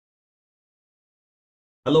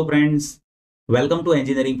Hello friends, welcome to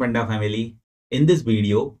Engineering Funda family. In this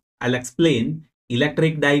video, I'll explain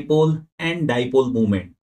electric dipole and dipole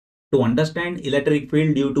moment. To understand electric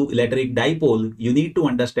field due to electric dipole, you need to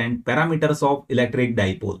understand parameters of electric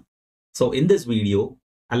dipole. So in this video,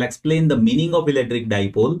 I'll explain the meaning of electric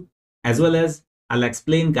dipole as well as I'll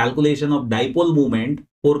explain calculation of dipole moment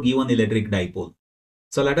for given electric dipole.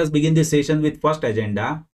 So let us begin this session with first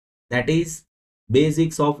agenda, that is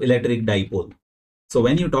basics of electric dipole. So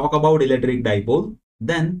when you talk about electric dipole,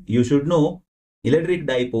 then you should know electric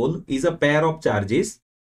dipole is a pair of charges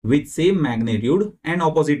with same magnitude and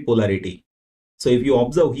opposite polarity. So if you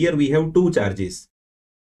observe here, we have two charges.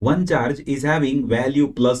 One charge is having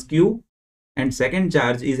value plus q and second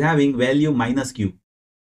charge is having value minus q.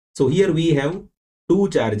 So here we have two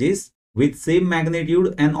charges with same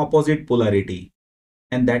magnitude and opposite polarity,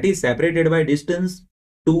 and that is separated by distance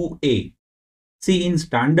 2a. See, in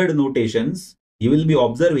standard notations, you will be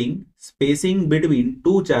observing spacing between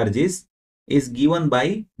two charges is given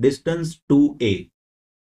by distance 2a.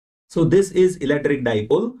 So this is electric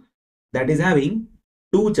dipole that is having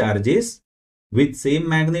two charges with same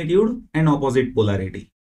magnitude and opposite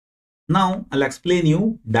polarity. Now I'll explain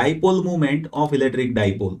you dipole moment of electric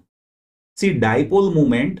dipole. See, dipole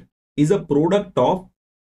moment is a product of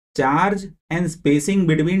charge and spacing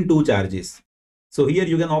between two charges. So here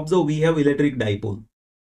you can observe we have electric dipole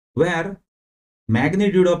where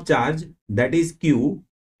magnitude of charge, that is q,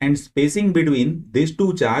 and spacing between these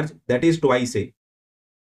two charge, that is twice a.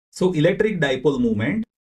 So electric dipole moment,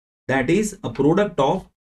 that is a product of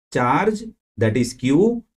charge, that is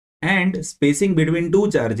q, and spacing between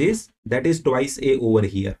two charges, that is twice a over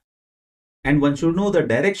here. And one should know the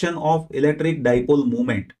direction of electric dipole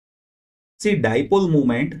moment. See, dipole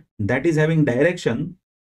moment, that is having direction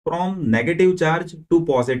from negative charge to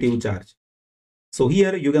positive charge. So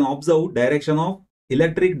here you can observe direction of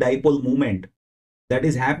electric dipole moment that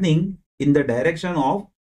is happening in the direction of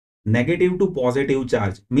negative to positive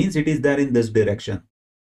charge, means it is there in this direction.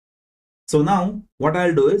 So now what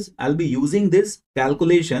I'll do is I'll be using this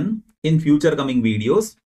calculation in future coming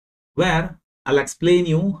videos where I'll explain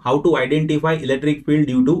you how to identify electric field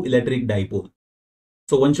due to electric dipole.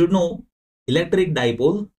 So one should know electric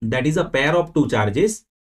dipole, that is a pair of two charges,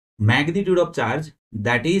 magnitude of charge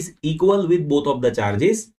that is equal with both of the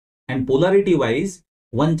charges, and polarity wise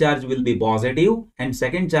one charge will be positive and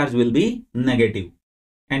second charge will be negative.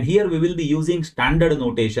 And here we will be using standard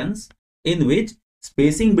notations in which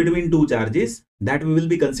spacing between two charges, that we will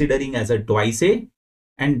be considering as a twice a,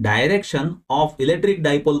 and direction of electric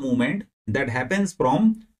dipole moment that happens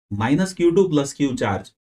from minus q to plus q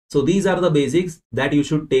charge. So these are the basics that you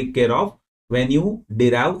should take care of when you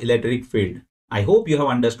derive electric field. I hope you have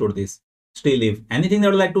understood this. Still, if anything that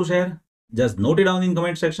you would like to share, just note it down in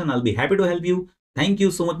comment section. I'll be happy to help you. Thank you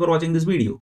so much for watching this video.